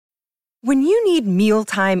When you need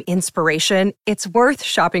mealtime inspiration, it's worth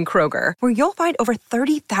shopping Kroger, where you'll find over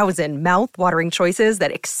 30,000 mouth-watering choices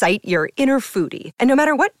that excite your inner foodie. And no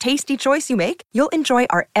matter what tasty choice you make, you'll enjoy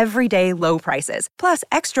our everyday low prices, plus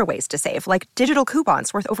extra ways to save, like digital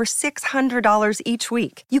coupons worth over $600 each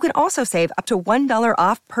week. You can also save up to $1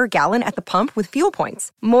 off per gallon at the pump with fuel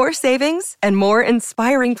points. More savings and more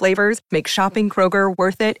inspiring flavors make shopping Kroger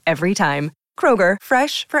worth it every time. Kroger,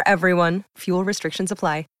 fresh for everyone. Fuel restrictions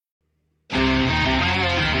apply.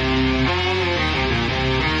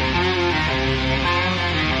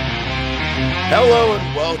 Hello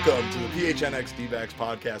and welcome to the PHNX D-backs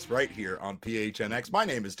podcast right here on PHNX. My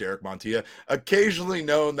name is Derek Montilla, occasionally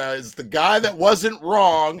known as the guy that wasn't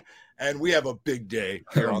wrong, and we have a big day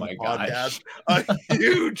here on the podcast. A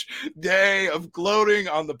huge day of gloating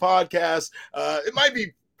on the podcast. It might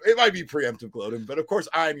be preemptive gloating, but of course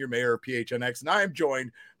I am your mayor of PHNX, and I am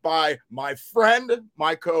joined by my friend,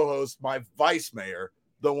 my co-host, my vice mayor,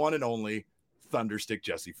 the one and only Thunderstick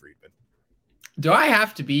Jesse Friedman. Do I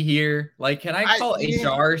have to be here? Like, can I call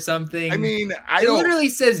HR or something? I mean, it literally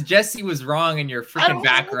says Jesse was wrong in your freaking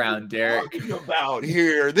background, Derek. About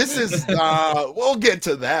here, this is we'll get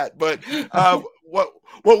to that, but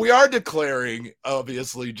what we are declaring,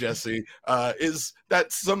 obviously, Jesse, is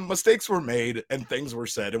that some mistakes were made and things were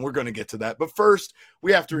said, and we're going to get to that. But first,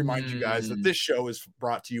 we have to remind you guys that this show is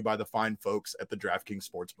brought to you by the fine folks at the DraftKings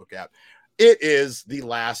Sportsbook app. It is the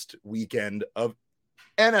last weekend of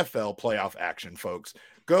NFL playoff action, folks.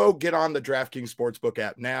 Go get on the DraftKings Sportsbook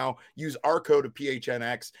app now. Use our code of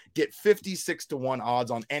PHNX. Get 56-1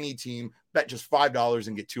 odds on any team. Bet just $5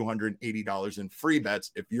 and get $280 in free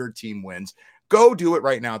bets if your team wins. Go do it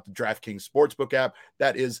right now at the DraftKings Sportsbook app.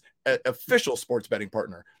 That is an official sports betting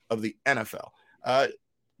partner of the NFL.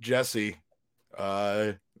 Jesse,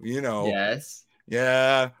 Yes.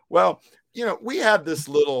 Yeah. Well, we had this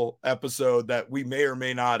little episode that we may or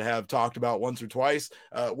may not have talked about once or twice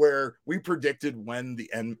where we predicted when the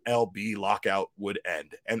MLB lockout would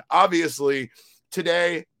end. And obviously,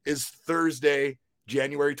 today is Thursday,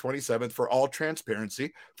 January 27th, for all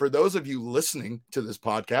transparency. For those of you listening to this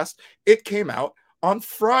podcast, it came out on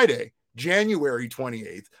Friday, January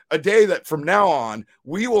 28th, a day that from now on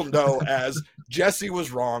we will know as Jesse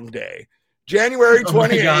was wrong day. January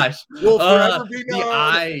 28th will forever be known.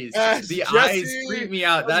 The eyes freak me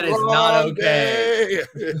out. That is not okay.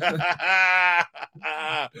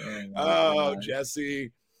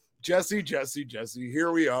 Jesse,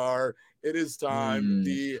 here we are. It is time.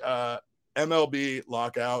 The MLB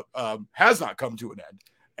lockout has not come to an end.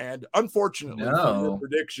 And unfortunately, from your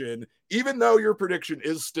prediction, even though your prediction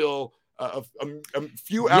is still a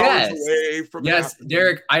few hours away from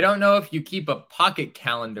Derek, I don't know if you keep a pocket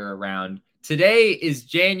calendar around. Today is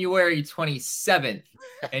January 27th.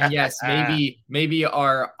 And yes, maybe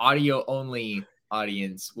our audio only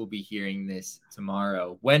audience will be hearing this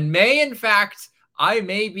tomorrow. When in fact, I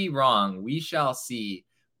may be wrong. We shall see.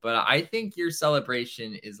 But I think your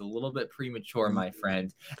celebration is a little bit premature, my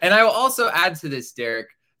friend. And I will also add to this, Derek,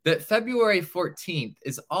 that February 14th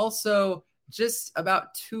is also just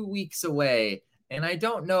about 2 weeks away. And I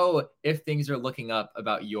don't know if things are looking up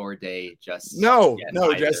about your day just No,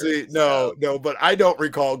 Jesse, no. But I don't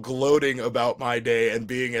recall gloating about my day and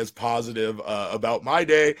being as positive about my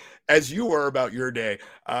day as you were about your day.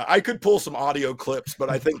 I could pull some audio clips, but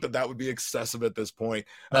I think that would be excessive at this point.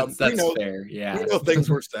 That's fair, yeah. We know things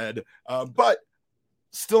were said, but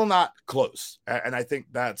still not close. And I think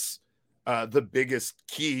that's the biggest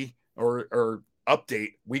key or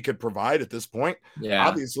update we could provide at this point. Yeah.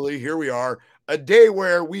 Obviously, here we are. A day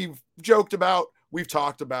where we've joked about, we've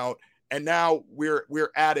talked about, and now we're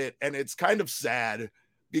at it, and it's kind of sad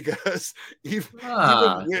because even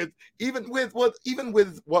with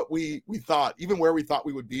what we thought, even where we thought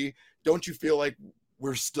we would be, don't you feel like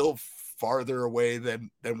we're still farther away than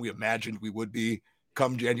we imagined we would be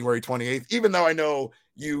come January 28th? Even though I know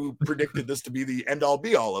you predicted this to be the end all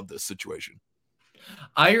be all of this situation.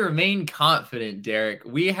 I remain confident, Derek.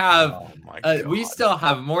 We still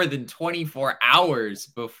have more than 24 hours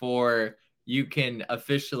before you can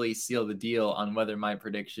officially seal the deal on whether my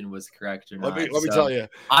prediction was correct or not. Let me tell you.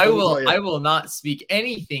 I will not speak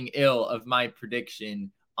anything ill of my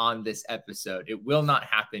prediction on this episode. It will not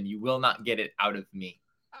happen. You will not get it out of me.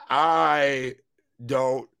 I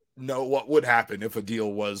don't know what would happen if a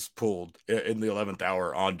deal was pulled in the 11th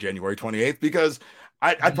hour on January 28th, because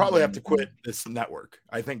I'd probably have to quit this network.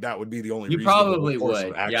 I think that would be the only reason. You probably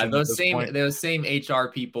would. Yeah, those same HR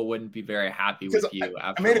people wouldn't be very happy with you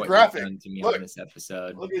after what you've done to me on this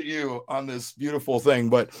episode. Look at you on this beautiful thing.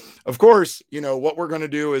 But of course, what we're going to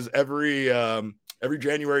do is every every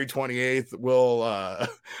January 28th, we'll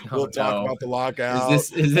talk about the lockout. Is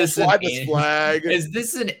this fly this flag? Is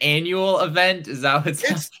this an annual event? Is that what's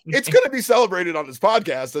it's going to be celebrated on this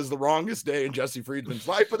podcast as the wrongest day in Jesse Friedman's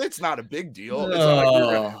life, but it's not a big deal. It's not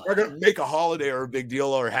like we're going to make a holiday or a big deal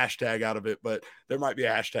or a hashtag out of it, but there might be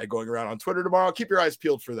a hashtag going around on Twitter tomorrow. Keep your eyes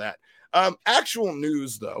peeled for that. Actual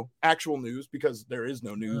news, because there is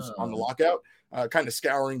no news on the lockout. Kind of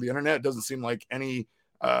scouring the internet. It doesn't seem like any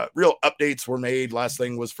real updates were made. Last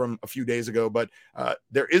thing was from a few days ago, but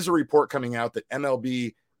there is a report coming out that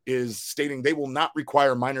MLB is stating they will not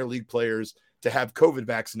require minor league players to have COVID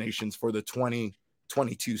vaccinations for the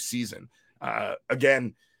 2022 season.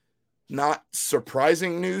 Again, not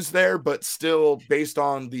surprising news there, but still based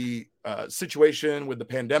on the situation with the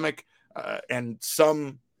pandemic and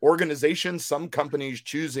some organizations, some companies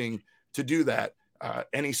choosing to do that.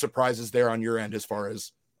 Any surprises there on your end as far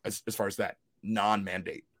as that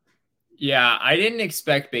non-mandate? Yeah, I didn't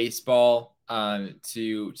expect baseball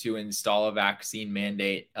to install a vaccine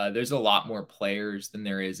mandate. There's a lot more players than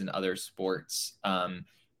there is in other sports.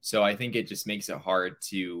 So I think it just makes it hard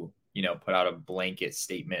to, put out a blanket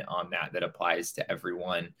statement on that applies to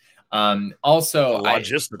everyone. Also a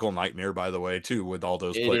logistical nightmare, by the way, too, with all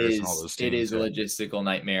those players and all those teams. It is a logistical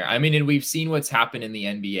nightmare. I mean, and we've seen what's happened in the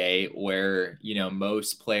NBA where,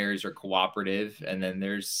 most players are cooperative, and then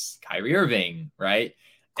there's Kyrie Irving, right?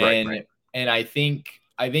 Right. And I think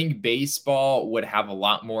baseball would have a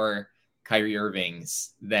lot more Kyrie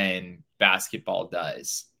Irvings than basketball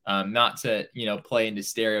does. Not to, play into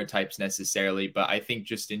stereotypes necessarily, but I think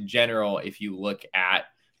just in general, if you look at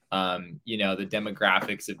the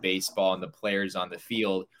demographics of baseball and the players on the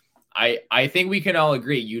field, I think we can all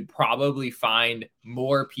agree you'd probably find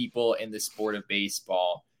more people in the sport of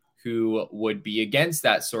baseball who would be against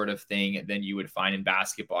that sort of thing than you would find in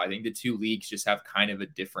basketball. I think the two leagues just have kind of a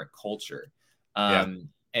different culture. And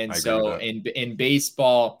so in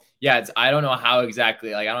baseball, I don't know how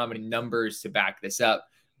exactly, I don't have any numbers to back this up,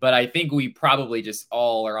 but I think we probably just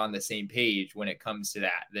all are on the same page when it comes to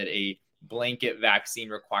that a blanket vaccine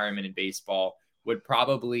requirement in baseball would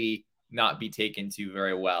probably not be taken to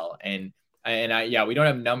very well. And we don't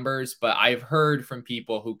have numbers, but I've heard from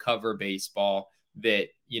people who cover baseball that,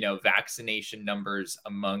 vaccination numbers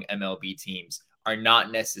among MLB teams are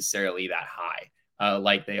not necessarily that high,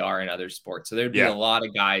 like they are in other sports. So there'd be a lot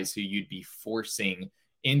of guys who you'd be forcing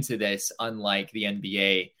into this, unlike the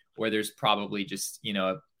NBA, where there's probably just,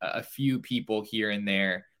 a few people here and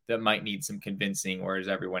there that might need some convincing, whereas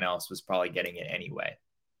everyone else was probably getting it anyway.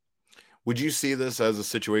 Would you see this as a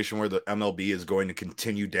situation where the MLB is going to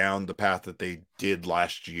continue down the path that they did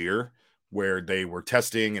last year, where they were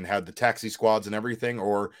testing and had the taxi squads and everything?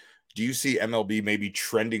 Or do you see MLB maybe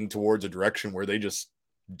trending towards a direction where they just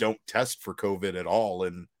don't test for COVID at all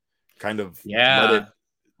and kind of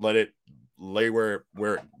let it lay where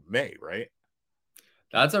it may, right?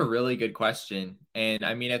 That's a really good question. And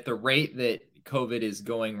I mean, at the rate that COVID is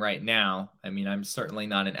going right now, I mean, I'm certainly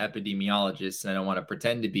not an epidemiologist and I don't want to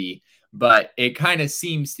pretend to be, but it kind of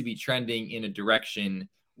seems to be trending in a direction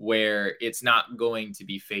where it's not going to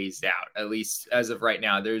be phased out. At least as of right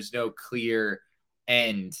now, there's no clear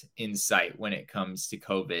end in sight when it comes to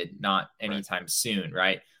COVID, not anytime soon,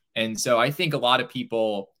 right? And so I think a lot of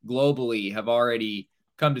people globally have already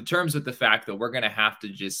come to terms with the fact that we're going to have to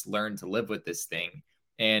just learn to live with this thing.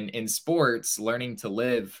 And in sports, learning to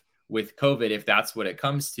live with COVID, if that's what it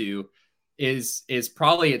comes to, is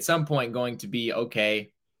probably at some point going to be,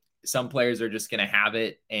 okay, some players are just going to have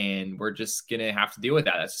it and we're just going to have to deal with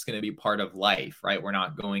that. That's just going to be part of life, right? We're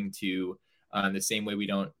not going to, the same way we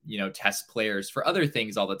don't, test players for other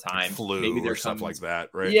things all the time. Flu maybe there's stuff like that,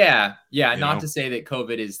 right? Yeah. Not to say that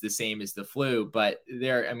COVID is the same as the flu, but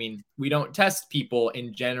we don't test people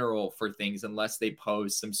in general for things unless they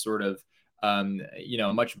pose some sort of,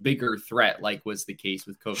 much bigger threat, like was the case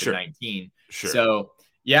with COVID-19. Sure. So,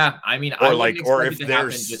 I mean, I wouldn't expect it to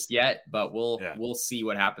happen just yet, but we'll see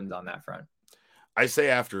what happens on that front. I say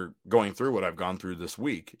after going through what I've gone through this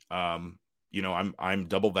week, I'm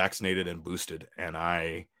double vaccinated and boosted, and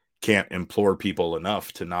I can't implore people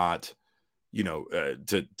enough to not,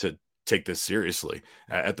 to take this seriously.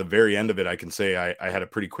 At the very end of it, I can say I had a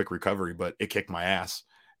pretty quick recovery, but it kicked my ass,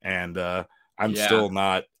 and I'm still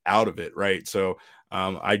not out of it. Right. So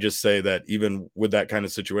I just say that even with that kind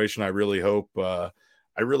of situation, I really hope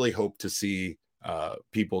to see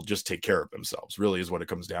people just take care of themselves, really is what it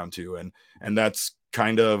comes down to. And that's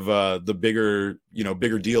kind of the bigger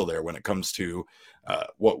deal there when it comes to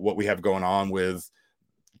what we have going on with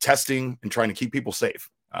testing and trying to keep people safe.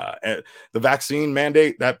 The vaccine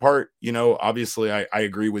mandate, that part, obviously I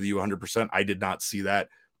agree with you 100%. I did not see that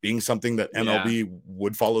being something that Yeah. MLB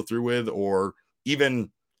would follow through with, or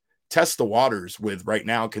even test the waters with right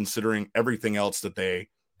now, considering everything else that they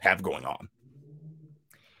have going on?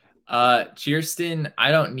 Cheerston,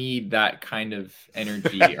 I don't need that kind of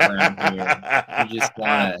energy around here. You just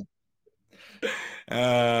want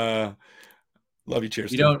to love you,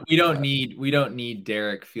 cheers. we don't need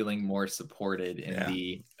Derek feeling more supported in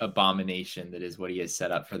the abomination that is what he has set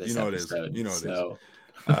up for this episode. It is.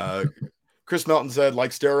 Chris Melton said,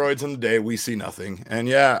 like steroids in the day, we see nothing. And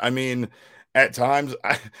yeah, I mean, at times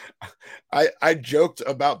I joked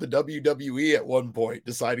about the WWE at one point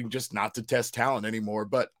deciding just not to test talent anymore,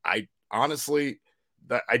 but I honestly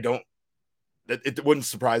it wouldn't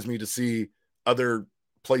surprise me to see other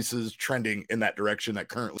places trending in that direction that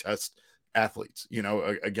currently test athletes.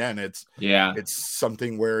 Again, it's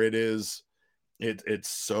something where it's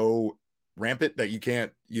so rampant that you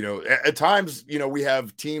can't, at times, we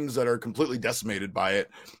have teams that are completely decimated by it,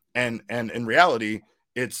 and in reality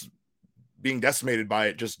it's being decimated by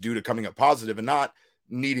it just due to coming up positive and not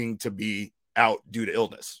needing to be out due to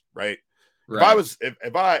illness, right? If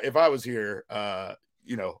I was here, I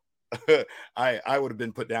would have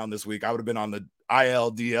been put down this week. I would have been on the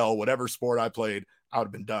IL, DL, whatever sport I played, I would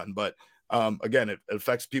have been done. But again, it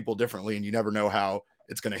affects people differently, and you never know how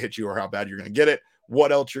it's going to hit you or how bad you're going to get it,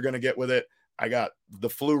 what else you're going to get with it. I got the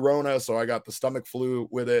flu Rona, so I got the stomach flu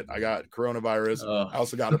with it. I got coronavirus. I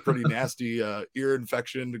also got a pretty nasty ear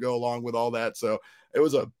infection to go along with all that. So it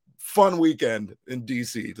was a fun weekend in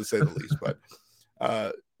DC, to say the least. But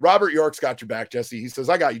Robert York's got your back, Jesse. He says,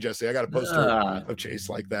 I got you, Jesse. I got a poster of Chase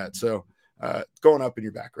like that. So going up in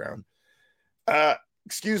your background.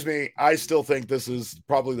 Excuse me. I still think this is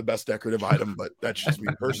probably the best decorative item, but that's just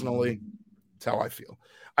me personally. It's how I feel.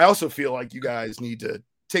 I also feel like you guys need to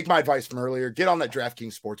take my advice from earlier. Get on that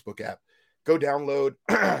DraftKings Sportsbook app. Go download.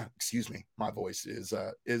 Excuse me. My voice is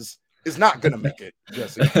not going to make it,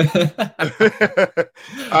 Jesse.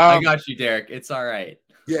 I got you, Derek. It's all right.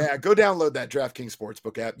 Yeah, go download that DraftKings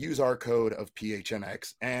Sportsbook app. Use our code of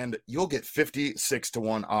PHNX, and you'll get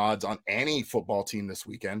 56-1 odds on any football team this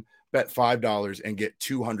weekend. Bet $5 and get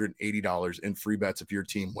 $280 in free bets if your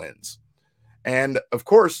team wins. And of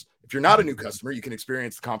course, if you're not a new customer, you can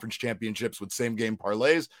experience the conference championships with same game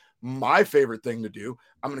parlays. My favorite thing to do,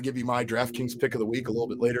 I'm going to give you my DraftKings pick of the week a little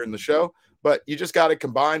bit later in the show, but you just got to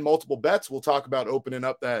combine multiple bets. We'll talk about opening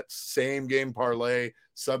up that same game parlay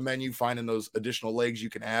sub menu, finding those additional legs you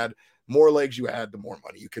can add. More legs you add, the more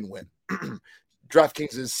money you can win.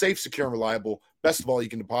 DraftKings is safe, secure, and reliable. Best of all, you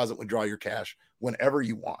can deposit and withdraw your cash whenever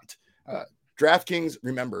you want. DraftKings,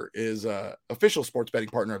 remember, is an official sports betting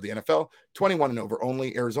partner of the NFL. 21 and over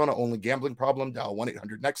only. Arizona only. Gambling problem? Dial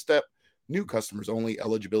 1-800-NEXT-STEP. New customers only.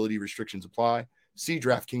 Eligibility restrictions apply. See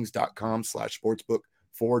DraftKings.com/sportsbook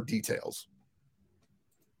for details.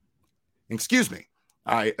 Excuse me.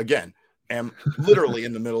 I, again, am literally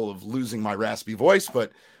in the middle of losing my raspy voice,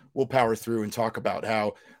 but we'll power through and talk about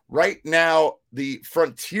how right now the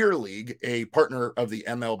Frontier League, a partner of the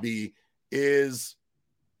MLB, is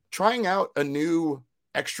trying out a new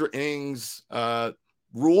extra innings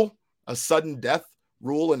rule, a sudden death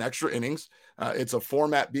rule in extra innings. It's a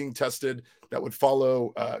format being tested that would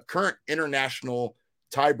follow current international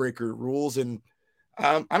tiebreaker rules. And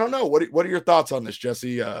I don't know. What are your thoughts on this,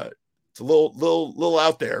 Jesse? It's a little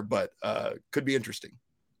out there, but could be interesting.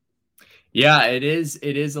 Yeah, it is.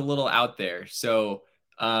 It is a little out there. So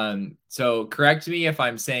correct me if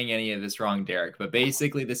I'm saying any of this wrong, Derek, but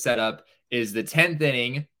basically the setup is the 10th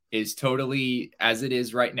inning is totally as it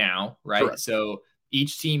is right now, right? Correct. So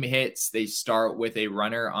each team hits, they start with a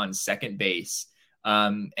runner on second base.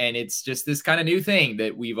 And it's just this kind of new thing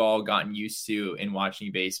that we've all gotten used to in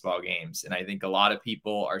watching baseball games. And I think a lot of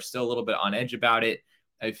people are still a little bit on edge about it.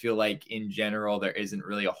 I feel like in general, there isn't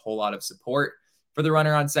really a whole lot of support for the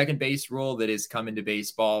runner on second base rule that has come into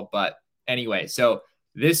baseball. But anyway, so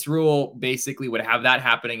this rule basically would have that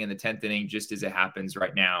happening in the 10th inning, just as it happens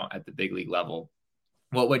right now at the big league level.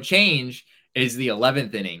 What would change is the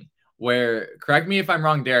 11th inning, where, correct me if I'm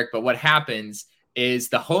wrong, Derek, but what happens is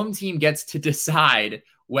the home team gets to decide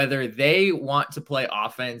whether they want to play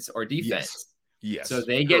offense or defense. Yes. So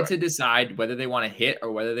they get to decide whether they want to hit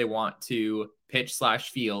or whether they want to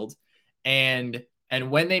pitch/field. And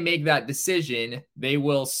when they make that decision, they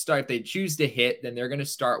will start. If they choose to hit, then they're going to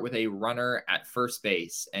start with a runner at first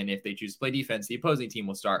base. And if they choose to play defense, the opposing team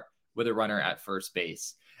will start with a runner at first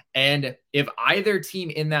base. And if either team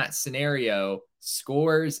in that scenario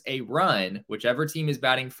scores a run, whichever team is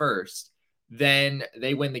batting first, then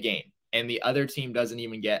they win the game. And the other team doesn't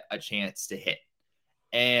even get a chance to hit.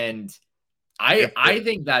 And I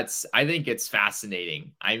think it's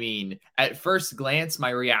fascinating. I mean, at first glance,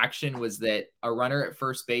 my reaction was that a runner at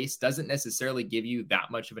first base doesn't necessarily give you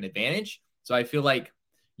that much of an advantage. So I feel like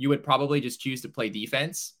you would probably just choose to play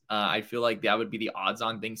defense. I feel like that would be the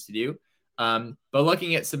odds-on things to do. But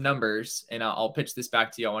looking at some numbers, and I'll pitch this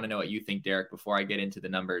back to you. I want to know what you think, Derek, before I get into the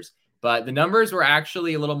numbers. But the numbers were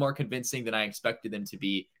actually a little more convincing than I expected them to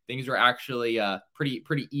be. Things were actually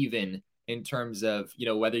pretty even in terms of,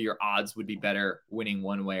 whether your odds would be better winning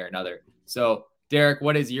one way or another. So, Derek,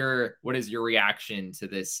 what is your reaction to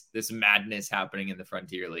this madness happening in the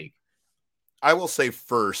Frontier League? I will say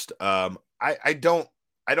first, I don't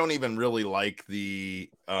even really like the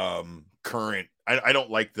current. I don't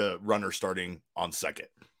like the runner starting on second.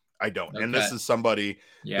 I don't. Okay. And this is somebody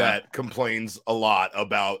that complains a lot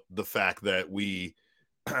about the fact that we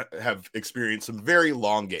have experienced some very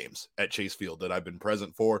long games at Chase Field that I've been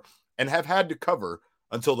present for and have had to cover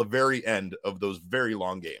until the very end of those very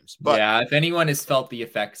long games. But if anyone has felt the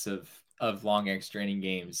effects of long extra inning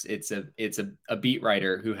games, it's a beat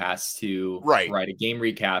writer who has to write a game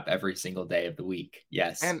recap every single day of the week.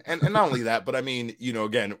 Yes. And not only that, but I mean,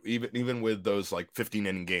 again, even with those like 15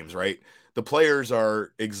 inning games, right? The players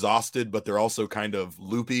are exhausted, but they're also kind of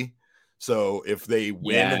loopy. So if they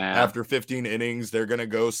win after 15 innings, they're going to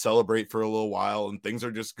go celebrate for a little while, and things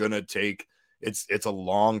are just going to take, it's a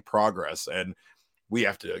long progress. And we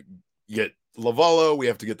have to get Lavallo, we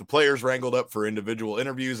have to get the players wrangled up for individual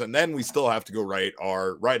interviews, and then we still have to go write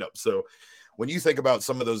our write-up. So when you think about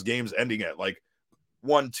some of those games ending at like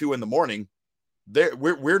 1, 2 in the morning,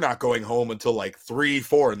 we're not going home until like 3,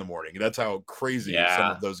 4 in the morning. That's how crazy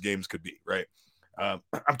some of those games could be, right? I'm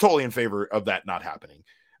totally in favor of that not happening.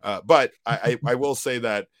 But I will say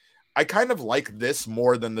that I kind of like this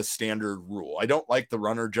more than the standard rule. I don't like the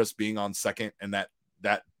runner just being on second and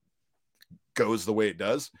that goes the way it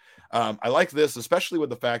does. I like this, especially with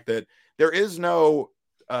the fact that there is no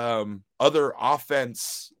other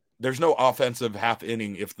offense. There's no offensive half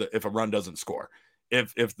inning if a run doesn't score.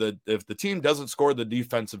 If the team doesn't score, the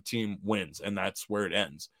defensive team wins, and that's where it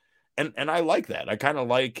ends. And I like that. I kind of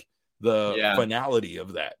like the finality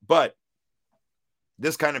of that. But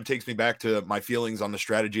this kind of takes me back to my feelings on the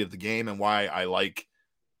strategy of the game and why I like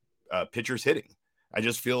pitchers hitting. I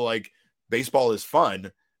just feel like baseball is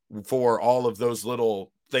fun for all of those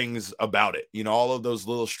little things about it. All of those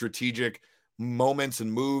little strategic moments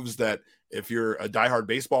and moves that if you're a diehard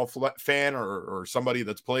baseball fan or somebody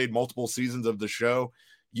that's played multiple seasons of the show,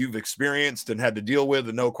 you've experienced and had to deal with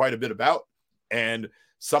and know quite a bit about. And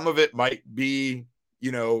some of it might be,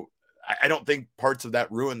 I don't think parts of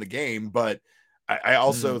that ruin the game, but I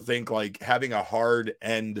also think like having a hard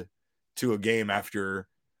end to a game after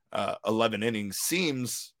 11 innings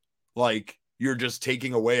seems like you're just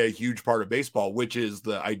taking away a huge part of baseball, which is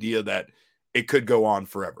the idea that it could go on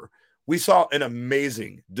forever. We saw an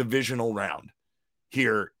amazing divisional round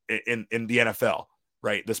here in the NFL,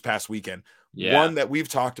 right, this past weekend. One that we've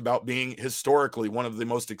talked about being historically one of the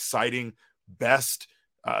most exciting, best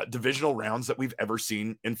divisional rounds that we've ever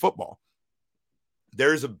seen in football.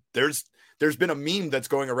 There's been a meme that's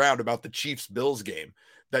going around about the Chiefs-Bills game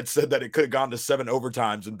that said that it could have gone to 7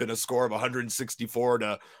 overtimes and been a score of 164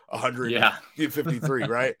 to 153,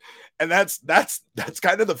 right? And that's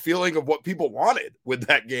kind of the feeling of what people wanted with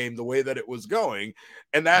that game, the way that it was going.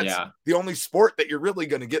 And that's the only sport that you're really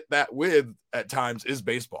going to get that with at times is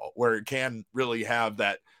baseball, where it can really have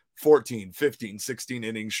that 14, 15, 16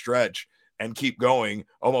 inning stretch and keep going,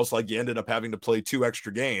 almost like you ended up having to play 2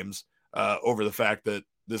 extra games over the fact that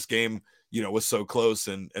this game was so close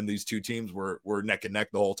and these two teams were neck and neck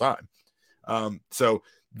the whole time. So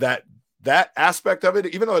that aspect of it,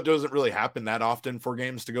 even though it doesn't really happen that often for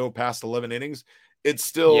games to go past 11 innings, it's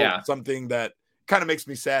still something that kind of makes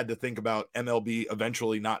me sad to think about MLB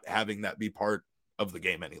eventually not having that be part of the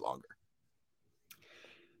game any longer.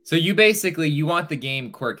 So you want the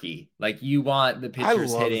game quirky, like you want the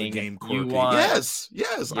pitchers hitting. The game quirky. Yes.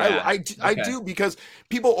 Yeah. I do, because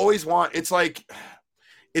people always want, it's like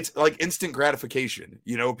instant gratification.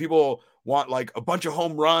 People want like a bunch of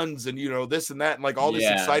home runs and this and that and like all these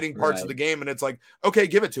exciting parts of the game, and it's like, okay,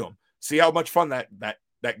 give it to them. See how much fun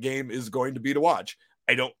that game is going to be to watch.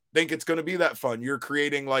 I don't think it's going to be that fun. You're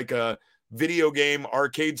creating like a video game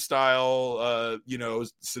arcade style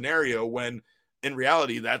scenario, when in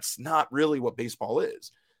reality that's not really what baseball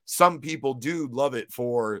is. Some people do love it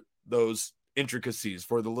for those intricacies,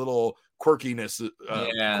 for the little quirkiness,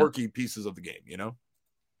 quirky pieces of the game,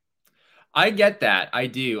 I get that. I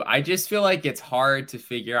do. I just feel like it's hard to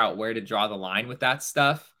figure out where to draw the line with that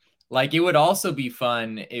stuff. Like, it would also be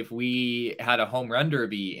fun if we had a home run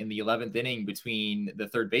derby in the 11th inning between the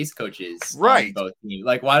third base coaches Right. on both teams.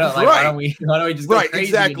 Like, why don't we just go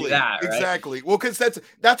crazy and do that? Right? Exactly. Well, because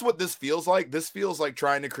that's what this feels like. This feels like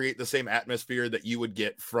trying to create the same atmosphere that you would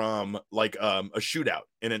get from like a shootout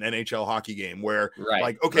in an NHL hockey game, where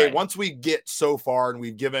once we get so far and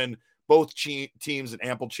we've given both teams an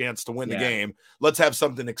ample chance to win the game, let's have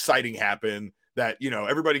something exciting happen that, you know,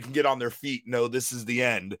 everybody can get on their feet, know this is the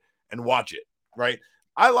end, and watch it, right?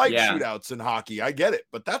 I like shootouts in hockey. I get it,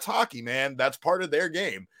 but that's hockey, man. That's part of their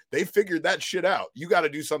game. They figured that shit out. You got to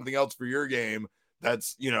do something else for your game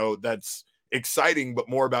that's, you know, that's exciting, but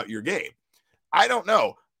more about your game. I don't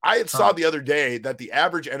know. I saw the other day that the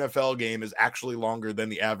average NFL game is actually longer than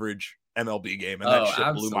the average MLB game, and that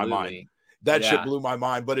shit blew my mind. That shit blew my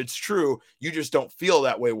mind, but it's true. You just don't feel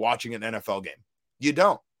that way watching an NFL game. You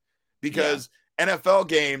don't, because NFL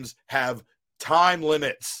games have time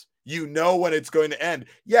limits. You know when it's going to end.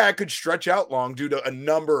 Yeah, it could stretch out long due to a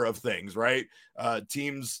number of things, right?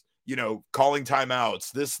 Teams, you know, calling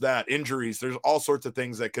timeouts, this, that, injuries. There's all sorts of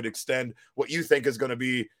things that could extend what you think is going to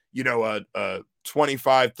be, you know, a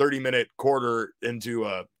 25, 30-minute quarter into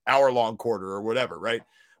a hour-long quarter or whatever, right?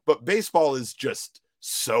 But baseball is just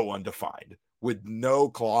so undefined with no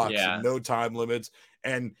clocks and no time limits.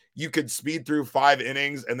 And you could speed through 5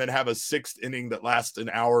 innings and then have a 6th inning that lasts an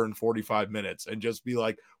hour and 45 minutes and just be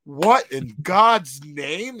like, what in God's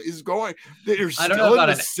name is going? There's I don't know about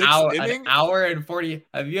an hour and 40.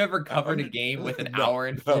 Have you ever covered a game with an hour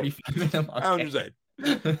and 45 minutes? Okay. I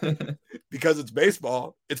understand. Because it's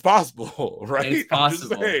baseball, it's possible, right? It's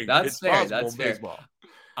possible. That's fair. That's fair. Baseball.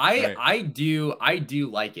 I do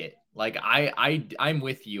like it. Like I'm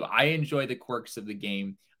with you. I enjoy the quirks of the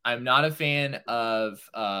game. I'm not a fan of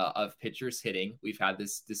pitchers hitting. We've had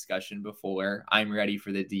this discussion before. I'm ready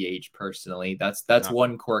for the DH personally. That's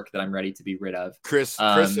one quirk that I'm ready to be rid of. Chris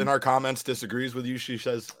in our comments disagrees with you. She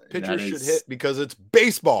says pitchers should hit because it's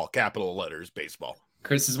baseball, capital letters, baseball.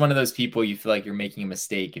 Chris is one of those people you feel like you're making a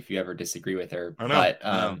mistake if you ever disagree with her. I know. But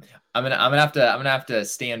I'm gonna have to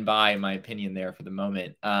stand by my opinion there for the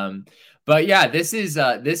moment. But yeah, this is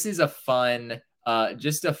a fun.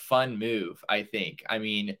 Just a fun move, I think. I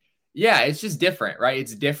mean, yeah, it's just different, right?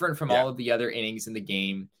 It's different from all of the other innings in the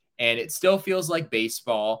game, and it still feels like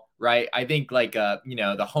baseball, right? I think like you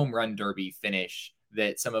know, the home run derby finish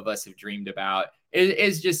that some of us have dreamed about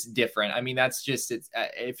is just different. I mean, that's just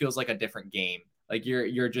it feels like a different game. Like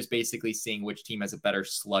you're just basically seeing which team has a better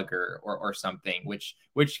slugger or something, which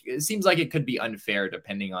seems like it could be unfair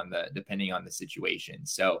depending on the situation.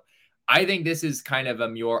 So I think this is kind of a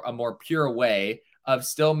more pure way of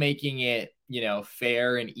still making it, you know,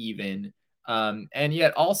 fair and even, and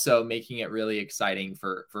yet also making it really exciting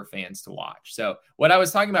for fans to watch. So what I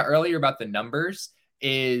was talking about earlier about the numbers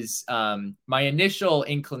is my initial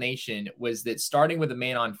inclination was that starting with a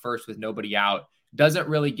man on first with nobody out doesn't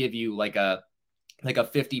really give you like a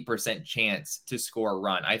 50% chance to score a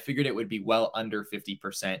run. I figured it would be well under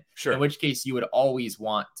 50%. Sure. In which case you would always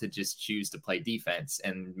want to just choose to play defense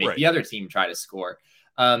and make the other team try to score.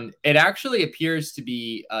 It actually appears to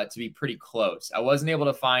be pretty close. I wasn't able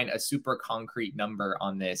to find a super concrete number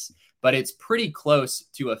on this, but it's pretty close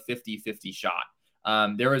to a 50-50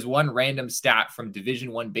 shot. There was one random stat from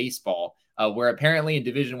Division I baseball, where apparently in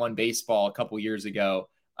Division I baseball a couple years ago,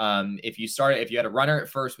 if you had a runner at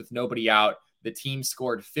first with nobody out, the team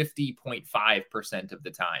scored 50.5% of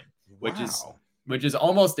the time, which is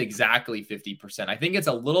almost exactly 50%. I think it's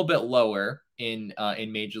a little bit lower in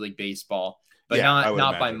Major League Baseball, but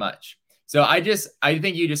not by much. So I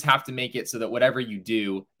think you just have to make it so that whatever you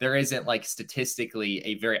do, there isn't like statistically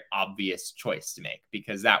a very obvious choice to make,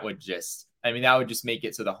 because that would just make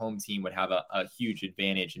it so the home team would have a huge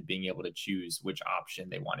advantage in being able to choose which option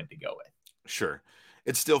they wanted to go with. Sure.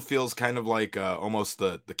 It still feels kind of like almost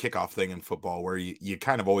the kickoff thing in football, where you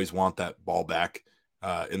kind of always want that ball back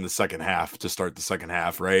in the second half to start the second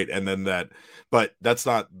half, right? And then but that's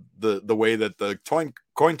not the way that the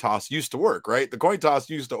coin toss used to work, right? The coin toss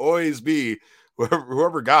used to always be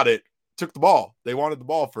whoever got it took the ball. They wanted the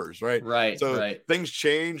ball first, right? Right. So things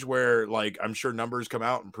change where, like, I'm sure numbers come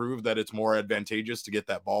out and prove that it's more advantageous to get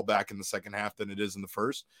that ball back in the second half than it is in the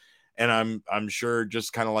first. And I'm sure,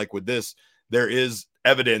 just kind of like with this, there is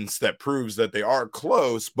evidence that proves that they are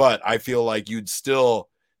close, but I feel like you'd still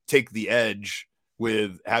take the edge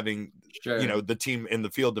with having, you know, the team in the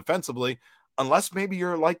field defensively, unless maybe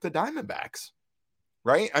you're like the Diamondbacks,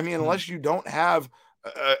 right? I mean, unless you don't have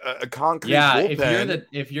a concrete Yeah, bullpen.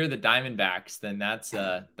 if you're the Diamondbacks, then that's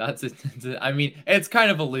I mean, it's kind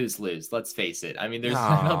of a lose-lose, let's face it. I mean,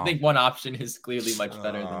 I don't think one option is clearly much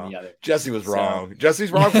better than the other. Jesse was wrong.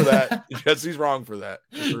 Jesse's wrong for that. Jesse's wrong for that.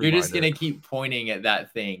 You're just gonna keep pointing at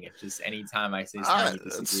that thing. Just anytime I say something you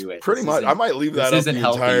disagree with. Pretty much. I might leave that up the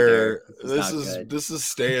entire. This is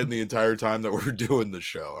staying the entire time that we're doing the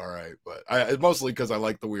show. All right, but mostly because I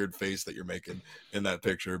like the weird face that you're making in that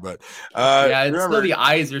picture. But yeah, remember, the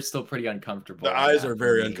eyes are still pretty uncomfortable. The eyes are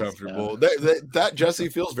very uncomfortable. So. That Jesse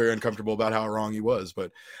feels very uncomfortable about how wrong he was.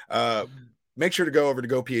 But make sure to go over to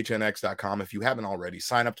gophnx.com if you haven't already.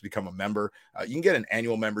 Sign up to become a member. You can get an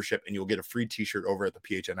annual membership and you'll get a free t-shirt over at the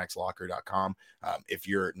phnxlocker.com. If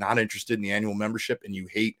you're not interested in the annual membership and you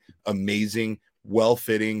hate amazing,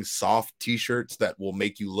 well-fitting, soft t-shirts that will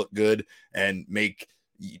make you look good and make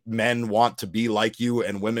men want to be like you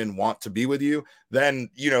and women want to be with you, then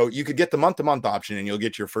you could get the month-to-month option and you'll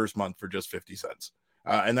get your first month for just 50 cents.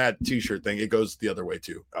 And that t-shirt thing, it goes the other way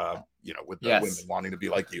too, with the women wanting to be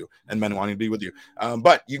like you and men wanting to be with you.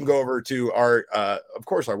 But you can go over to our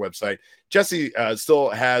website. Jesse still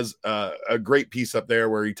has a great piece up there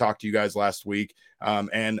where he talked to you guys last week.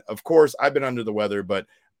 And of course I've been under the weather, but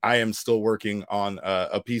I am still working on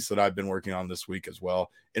a piece that I've been working on this week as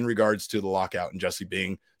well in regards to the lockout and Jesse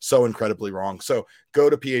being so incredibly wrong. So go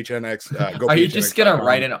to PHNX. Are you just going to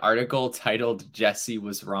write an article titled Jesse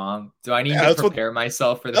was wrong? Do I need to prepare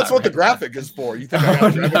myself for that? That's what the graphic is for. You think I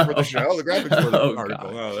got a graphic for the show? The graphic's for the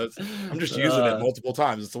article. No, I'm just using it multiple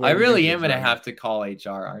times. It's the way I really am going to have to call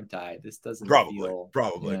HR, aren't I? This doesn't probably.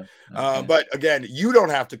 Yeah. Okay. But again, you don't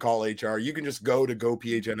have to call HR. You can just go to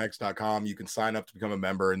gophnx.com. You can sign up to become a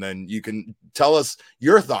member, and then you can tell us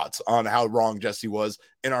your thoughts on how wrong Jesse was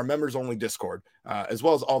in our members only Discord, as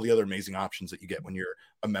well as all the other amazing options that you get when you're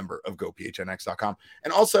a member of gophnx.com.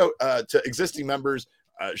 And also to existing members,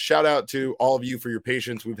 shout out to all of you for your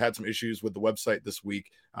patience. We've had some issues with the website this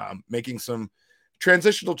week, making some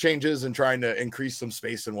transitional changes and trying to increase some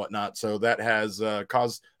space and whatnot. So that has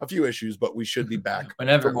caused a few issues, but we should be back.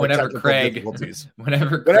 whenever Craig breaks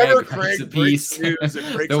a piece, the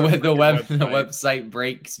website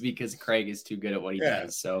breaks because Craig is too good at what he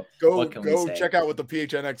does. So go check out what the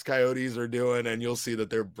PHNX Coyotes are doing, and you'll see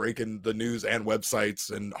that they're breaking the news and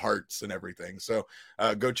websites and hearts and everything. So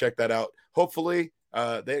go check that out. Hopefully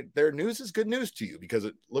their news is good news to you, because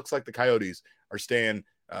it looks like the Coyotes are staying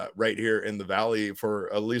right here in the Valley for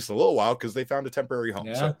at least a little while because they found a temporary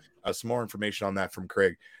home. So some more information on that from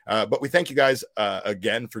Craig. But we thank you guys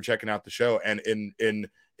again for checking out the show, and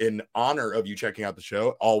in honor of you checking out the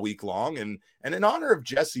show all week long, and in honor of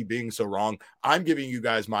Jesse being so wrong, I'm giving you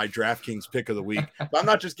guys my DraftKings pick of the week. But I'm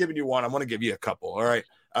not just giving you one. I'm going to give you a couple. All right.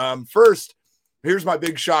 First, here's my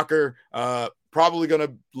big shocker. Probably going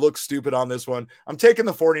to look stupid on this one. I'm taking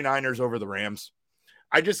the 49ers over the Rams.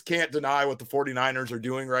 I just can't deny what the 49ers are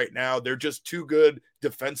doing right now. They're just too good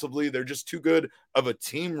defensively. They're just too good of a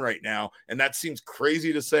team right now. And that seems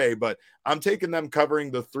crazy to say, but I'm taking them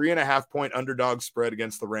covering the 3.5-point underdog spread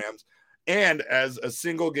against the Rams. And as a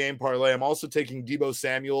single game parlay, I'm also taking Deebo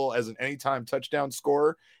Samuel as an anytime touchdown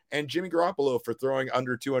scorer and Jimmy Garoppolo for throwing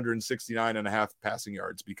under 269.5 passing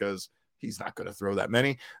yards, because he's not going to throw that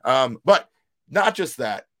many. But not just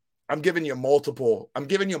that. I'm giving you multiple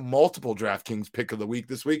DraftKings pick of the week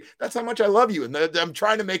this week. That's how much I love you. And I'm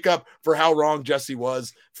trying to make up for how wrong Jesse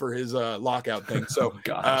was for his lockout thing. So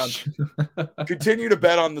continue to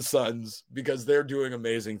bet on the Suns, because they're doing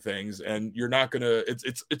amazing things, and you're not going to,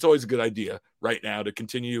 it's always a good idea right now to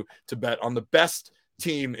continue to bet on the best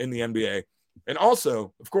team in the NBA. And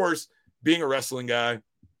also, of course, being a wrestling guy,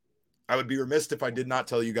 I would be remiss if I did not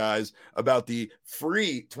tell you guys about the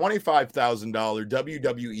free $25,000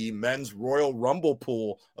 WWE Men's Royal Rumble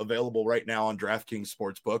pool available right now on DraftKings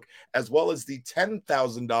Sportsbook, as well as the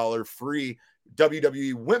 $10,000 free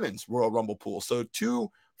WWE Women's Royal Rumble pool. So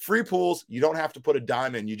 2 free pools. You don't have to put a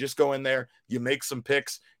dime in. You just go in there, you make some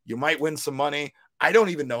picks, you might win some money. I don't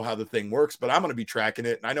even know how the thing works, but I'm going to be tracking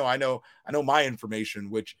it. And I know my information,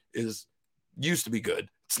 which used to be good.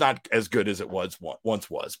 It's not as good as it once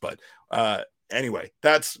was, but anyway,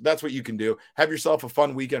 that's what you can do. Have yourself a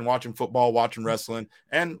fun weekend watching football, watching wrestling,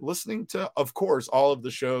 and listening to, of course, all of the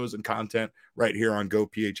shows and content right here on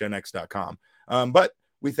gophnx.com. But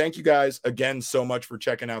we thank you guys again so much for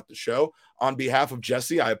checking out the show. On behalf of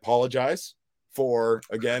Jesse, I apologize for,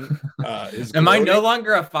 again, his Am I no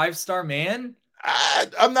longer a 5-star man?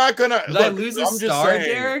 I'm not gonna Did I lose a star,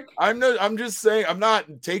 Derek? I'm just saying I'm not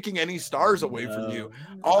taking any stars away from you.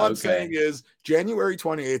 All I'm saying is January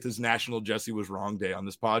 28th is National Jesse Was Wrong Day on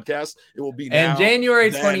this podcast. It will be now, and January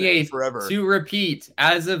 28th forever. To repeat,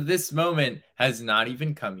 as of this moment, has not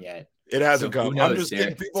even come yet. It hasn't come. Who knows, I'm just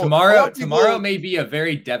Derek? kidding. People, Tomorrow may be a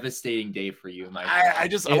very devastating day for you, Mike. I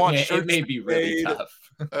want shirts it may be really tough.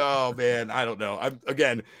 Oh man, I don't know.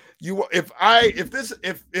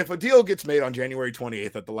 If a deal gets made on January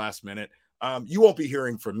 28th at the last minute, you won't be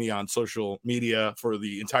hearing from me on social media for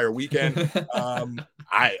the entire weekend.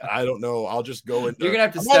 I don't know. I'll just go into. You're gonna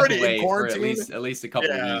have to step away for at least a couple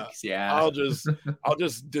weeks. Yeah. I'll just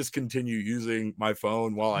discontinue using my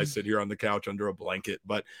phone while I sit here on the couch under a blanket.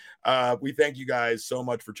 But we thank you guys so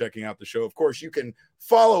much for checking out the show. Of course, you can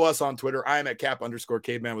follow us on Twitter. I am at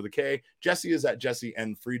Cap_Caveman with a K. Jesse is at Jesse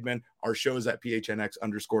N. Friedman. Our show is at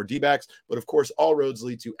PHNX_DBacks. But of course, all roads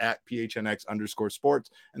lead to at PHNX_sports.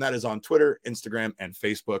 And that is on Twitter, Instagram, and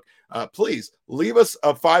Facebook. Please leave us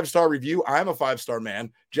a 5-star review. I'm a 5-star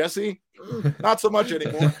man. Jesse, not so much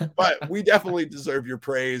anymore, but we definitely deserve your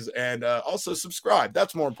praise. And also subscribe.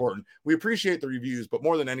 That's more important. We appreciate the reviews, but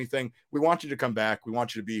more than anything, we want you to come back. We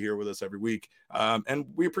want you to be here with us every week. And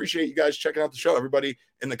we appreciate you guys checking out the show. Everybody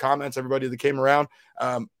in the comments, everybody that came around.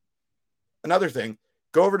 Another thing,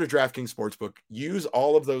 go over to DraftKings Sportsbook, use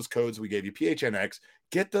all of those codes we gave you, PHNX,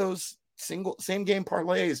 get those same game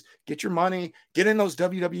parlays, get your money, get in those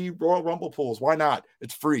WWE Royal Rumble pools. Why not?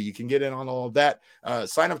 It's free. You can get in on all of that.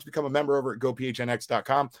 Sign up to become a member over at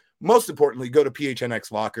gophnx.com. Most importantly, go to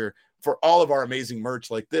PHNX Locker for all of our amazing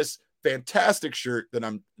merch like this fantastic shirt that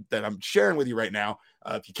I'm sharing with you right now.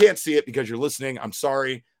 If you can't see it because you're listening, I'm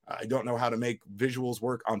sorry. I don't know how to make visuals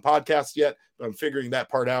work on podcasts yet, but I'm figuring that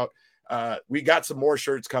part out. We got some more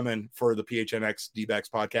shirts coming for the PHNX D-backs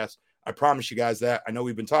podcast. I promise you guys that. I know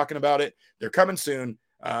we've been talking about it. They're coming soon,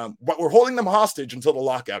 but we're holding them hostage until the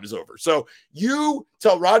lockout is over. So you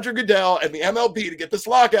tell Roger Goodell and the MLB to get this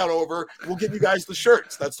lockout over. We'll give you guys the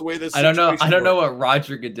shirts. That's the way this. I don't know what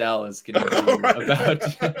Roger Goodell is going to do about.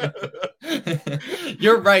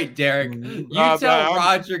 You're right, Derek. You tell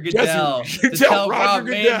Roger Goodell. Jesse, you tell Rob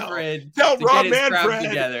Manfred. Tell Rob Manfred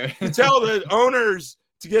together. Tell the owners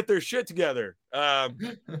to get their shit together.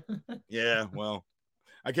 Yeah, well.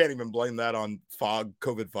 I can't even blame that on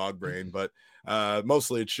COVID fog brain, but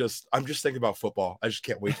mostly it's just, I'm just thinking about football. I just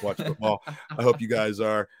can't wait to watch football. I hope you guys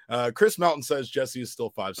are. Chris Melton says Jesse is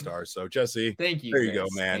still 5 stars. So Jesse, thank you. There you go,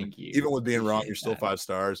 man. Thank you. Even with being wrong, you're still 5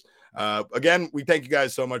 stars. Again, we thank you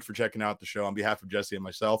guys so much for checking out the show on behalf of Jesse and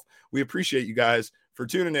myself. We appreciate you guys for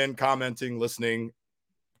tuning in, commenting, listening,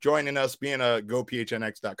 joining us, being a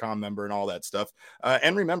gophnx.com member and all that stuff.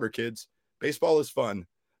 And remember, kids, baseball is fun,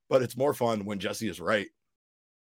 but it's more fun when Jesse is right.